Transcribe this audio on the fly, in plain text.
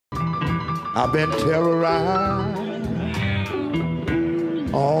I've been terrorized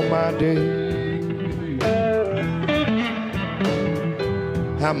all my days.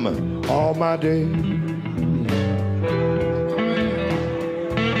 Hammer all my days.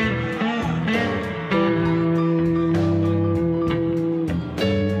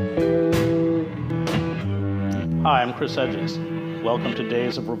 Hi, I'm Chris Hedges. Welcome to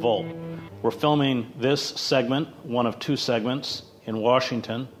Days of Revolt. We're filming this segment, one of two segments, in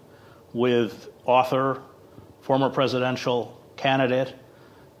Washington with author, former presidential candidate,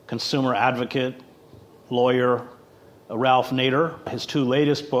 consumer advocate, lawyer, Ralph Nader. His two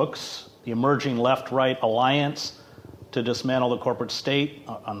latest books, The Emerging Left-Right Alliance to Dismantle the Corporate State,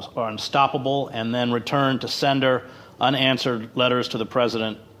 are Unstoppable, and then Return to Sender, Unanswered Letters to the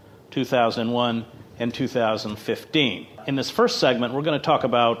President, 2001 and 2015. In this first segment, we're going to talk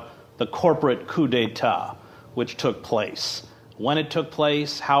about the corporate coup d'etat, which took place, when it took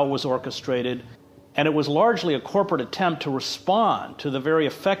place, how it was orchestrated, and it was largely a corporate attempt to respond to the very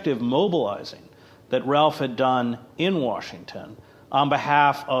effective mobilizing that Ralph had done in Washington on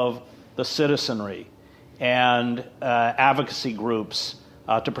behalf of the citizenry and advocacy groups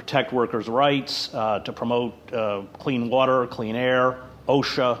to protect workers' rights, to promote clean water, clean air,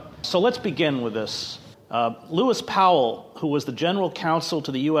 OSHA. So let's begin with this. Lewis Powell, who was the general counsel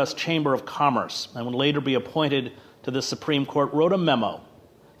to the U.S. Chamber of Commerce and would later be appointed to the Supreme Court, wrote a memo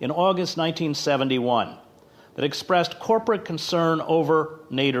in August 1971 that expressed corporate concern over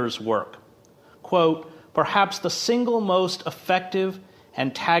Nader's work. Quote, "Perhaps the single most effective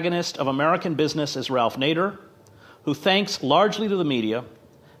antagonist of American business is Ralph Nader, who, thanks largely to the media,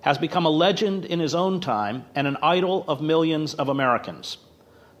 has become a legend in his own time and an idol of millions of Americans."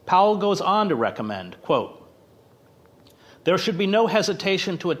 Powell goes on to recommend, quote, "There should be no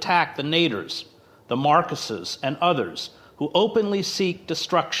hesitation to attack the Naders, the Marcuses, and others who openly seek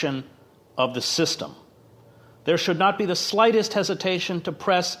destruction of the system. There should not be the slightest hesitation to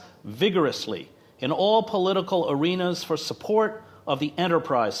press vigorously in all political arenas for support of the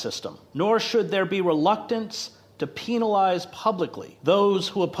enterprise system, nor should there be reluctance to penalize publicly those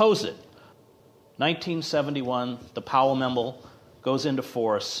who oppose it." 1971, the Powell memo goes into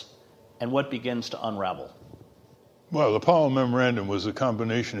force, and what begins to unravel? Well, the Powell Memorandum was a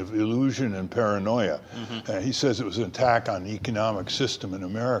combination of illusion and paranoia. He says it was an attack on the economic system in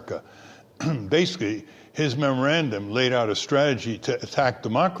America. Basically, his memorandum laid out a strategy to attack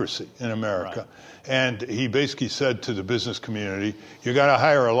democracy in America. Right. And he basically said to the business community, you got to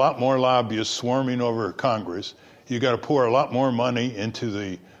hire a lot more lobbyists swarming over Congress. You got to pour a lot more money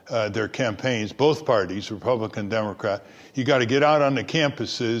into their campaigns, both parties, Republican, Democrat. You got to get out on the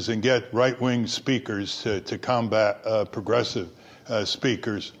campuses and get right-wing speakers to combat progressive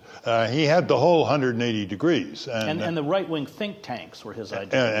speakers. He had the whole 180 degrees. And the right-wing think tanks were his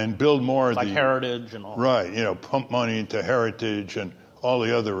idea. And build more like Heritage and all. Right, pump money into Heritage and all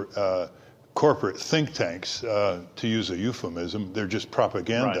the other corporate think tanks, to use a euphemism. They're just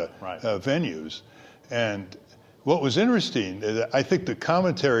propaganda venues. And what was interesting, I think the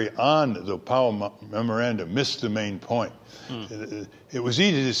commentary on the Powell Memorandum missed the main point. It was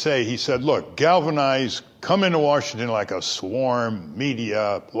easy to say, he said, look, galvanize, come into Washington like a swarm,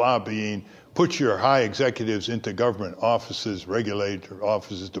 media, lobbying, put your high executives into government offices, regulator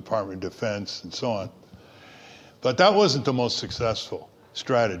offices, Department of Defense, and so on. But that wasn't the most successful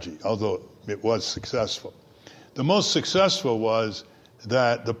strategy, although it was successful. The most successful was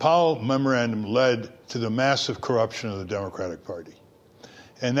that the Powell Memorandum led to the massive corruption of the Democratic Party.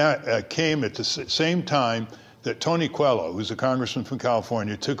 And that came at the same time that Tony Coelho, who's a congressman from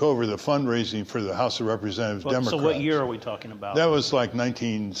California, took over the fundraising for the House of Representatives Democrats. So what year are we talking about? That was like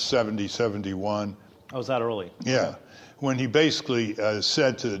 1970, 71. Oh, was that early? Yeah. When he basically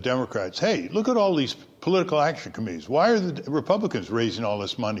said to the Democrats, hey, look at all these political action committees. Why are the Republicans raising all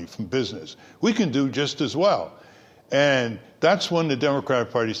this money from business? We can do just as well. And that's when the Democratic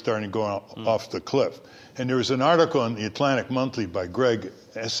Party started going off the cliff. And there was an article in the Atlantic Monthly by Greg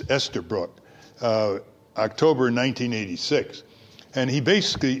Esterbrook, October 1986. And he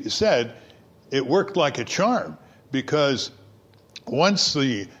basically said it worked like a charm because once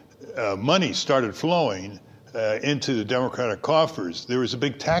the money started flowing into the Democratic coffers, there was a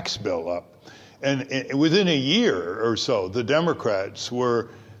big tax bill up. And within a year or so, the Democrats were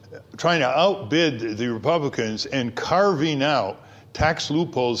trying to outbid the Republicans and carving out tax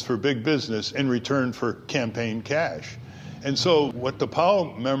loopholes for big business in return for campaign cash. And so what the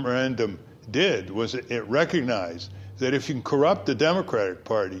Powell Memorandum did was it recognized that if you can corrupt the Democratic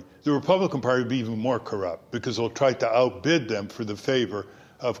Party, the Republican Party will be even more corrupt because they'll try to outbid them for the favor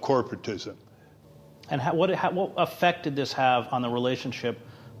of corporatism. And what effect did this have on the relationship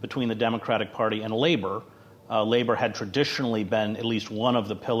between the Democratic Party and Labor. Labor had traditionally been at least one of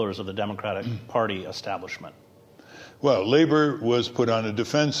the pillars of the Democratic Party establishment. Well, labor was put on a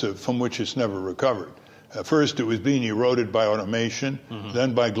defensive from which it's never recovered. First, it was being eroded by automation,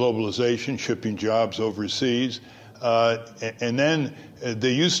 then by globalization, shipping jobs overseas. And then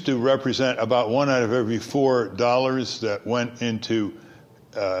they used to represent about $1 out of every $4 that went into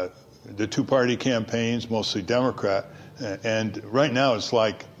the two-party campaigns, mostly Democrat. And right now it's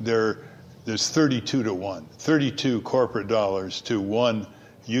like there's 32 to 1, 32 corporate dollars to one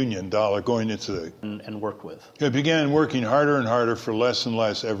union dollar going into the... And worked with. It began working harder and harder for less and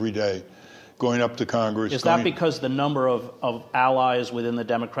less every day, going up to Congress. Is that because the number of allies within the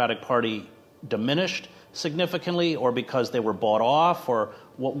Democratic Party diminished significantly, or because they were bought off, or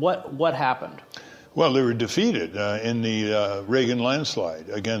what happened? Well, they were defeated in the Reagan landslide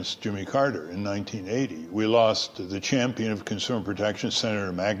against Jimmy Carter in 1980. We lost the champion of consumer protection,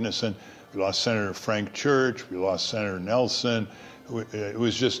 Senator Magnuson. We lost Senator Frank Church. We lost Senator Nelson. It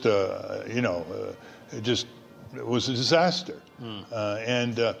was just, it was a disaster.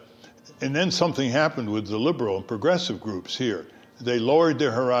 And then something happened with the liberal and progressive groups here. They lowered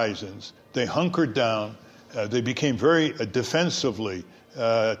their horizons. They hunkered down. They became very defensively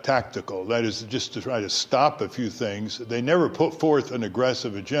tactical. That is, just to try to stop a few things. They never put forth an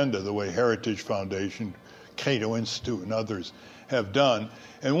aggressive agenda the way Heritage Foundation, Cato Institute, and others have done.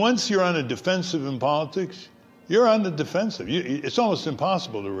 And once you're on a defensive in politics, you're on the defensive. It's almost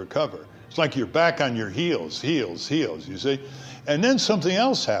impossible to recover. It's like you're back on your heels, you see? And then something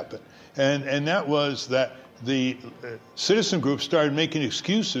else happened. And that was that the citizen groups started making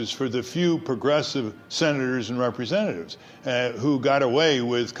excuses for the few progressive senators and representatives who got away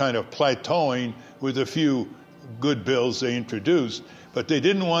with kind of plateauing with a few good bills they introduced, but they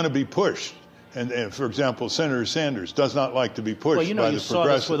didn't want to be pushed. And for example, Senator Sanders does not like to be pushed by the progressives. Well, you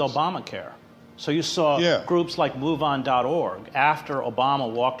saw this with Obamacare. So you saw groups like MoveOn.org, after Obama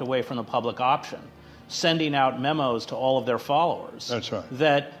walked away from the public option, sending out memos to all of their followers. That's right.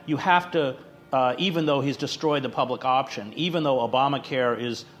 That you have to, even though he's destroyed the public option, even though Obamacare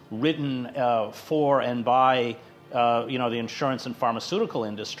is written for and by the insurance and pharmaceutical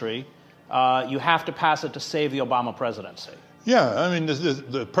industry, you have to pass it to save the Obama presidency. Yeah, I mean,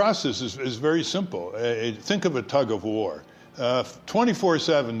 the process is very simple. Think of a tug of war.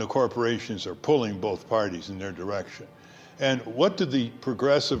 24/7, the corporations are pulling both parties in their direction. And what did the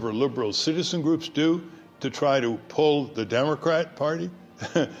progressive or liberal citizen groups do to try to pull the Democrat Party?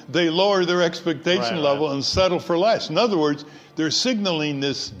 They lower their expectation level and settle for less. In other words, they're signaling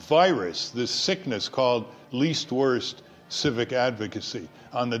this virus, this sickness called least worst civic advocacy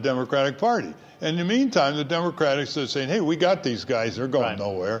on the Democratic Party. And in the meantime, the Democrats are saying, hey, we got these guys, they're going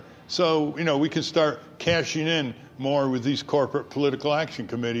nowhere. So, we can start cashing in more with these corporate political action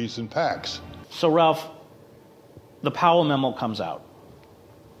committees and PACs. So, Ralph, the Powell memo comes out.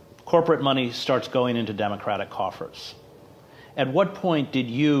 Corporate money starts going into Democratic coffers. At what point did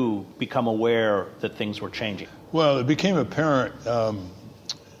you become aware that things were changing? Well, it became apparent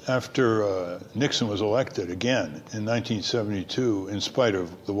after Nixon was elected again in 1972, in spite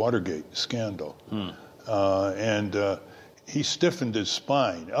of the Watergate scandal. He stiffened his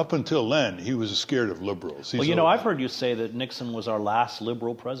spine. Up until then, he was scared of liberals. I've heard you say that Nixon was our last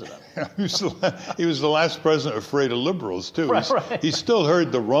liberal president. He was the last president afraid of liberals, too. Right. He still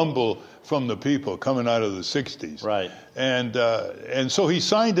heard the rumble from the people coming out of the 60s. Right. And so he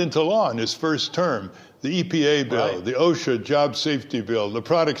signed into law in his first term the EPA bill, the OSHA job safety bill, the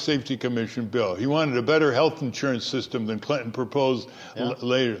Product Safety Commission bill. He wanted a better health insurance system than Clinton proposed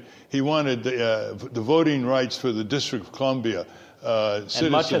later. He wanted the voting rights for the District of Columbia citizens.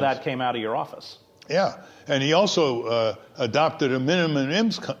 And much of that came out of your office. Yeah, and he also adopted a minimum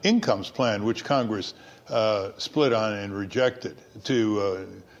incomes plan, which Congress split on and rejected to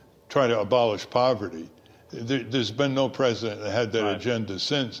try to abolish poverty. There's been no president that had that agenda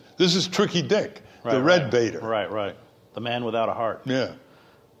since. This is Tricky Dick. The red baiter. Right. The man without a heart. Yeah.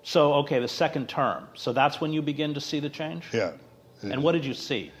 So, okay, the second term. So that's when you begin to see the change? Yeah. And what did you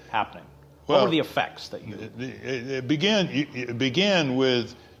see happening? What were the effects that you... It began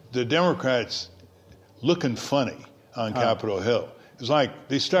with the Democrats looking funny on Capitol Hill. It was like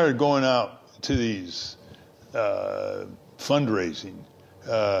they started going out to these fundraising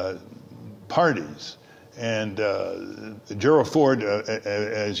parties. And Gerald Ford,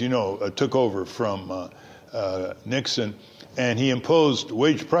 as you know, took over from Nixon, and he imposed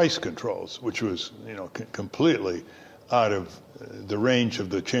wage price controls, which was, completely out of the range of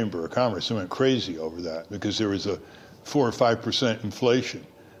the Chamber of Commerce. They went crazy over that because there was a 4 or 5% inflation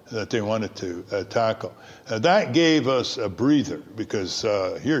that they wanted to tackle. That gave us a breather because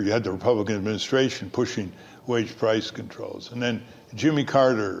here you had the Republican administration pushing wage price controls. And then Jimmy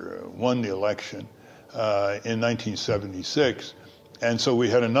Carter won the election in 1976. And so we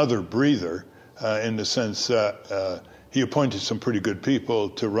had another breather in the sense that he appointed some pretty good people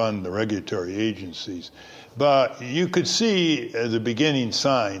to run the regulatory agencies. But you could see the beginning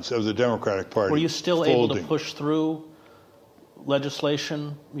signs of the Democratic Party. Were you still folding. able to push through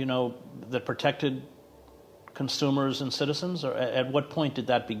legislation, that protected consumers and citizens? Or at what point did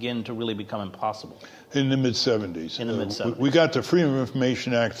that begin to really become impossible? In the mid-'70s. In the mid-'70s. We got the Freedom of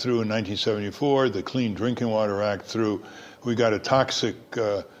Information Act through in 1974, the Clean Drinking Water Act through. We got a toxic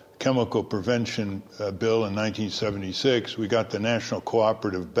chemical prevention bill in 1976. We got the National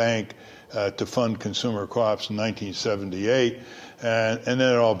Cooperative Bank to fund consumer co-ops in 1978. And then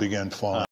it all began falling.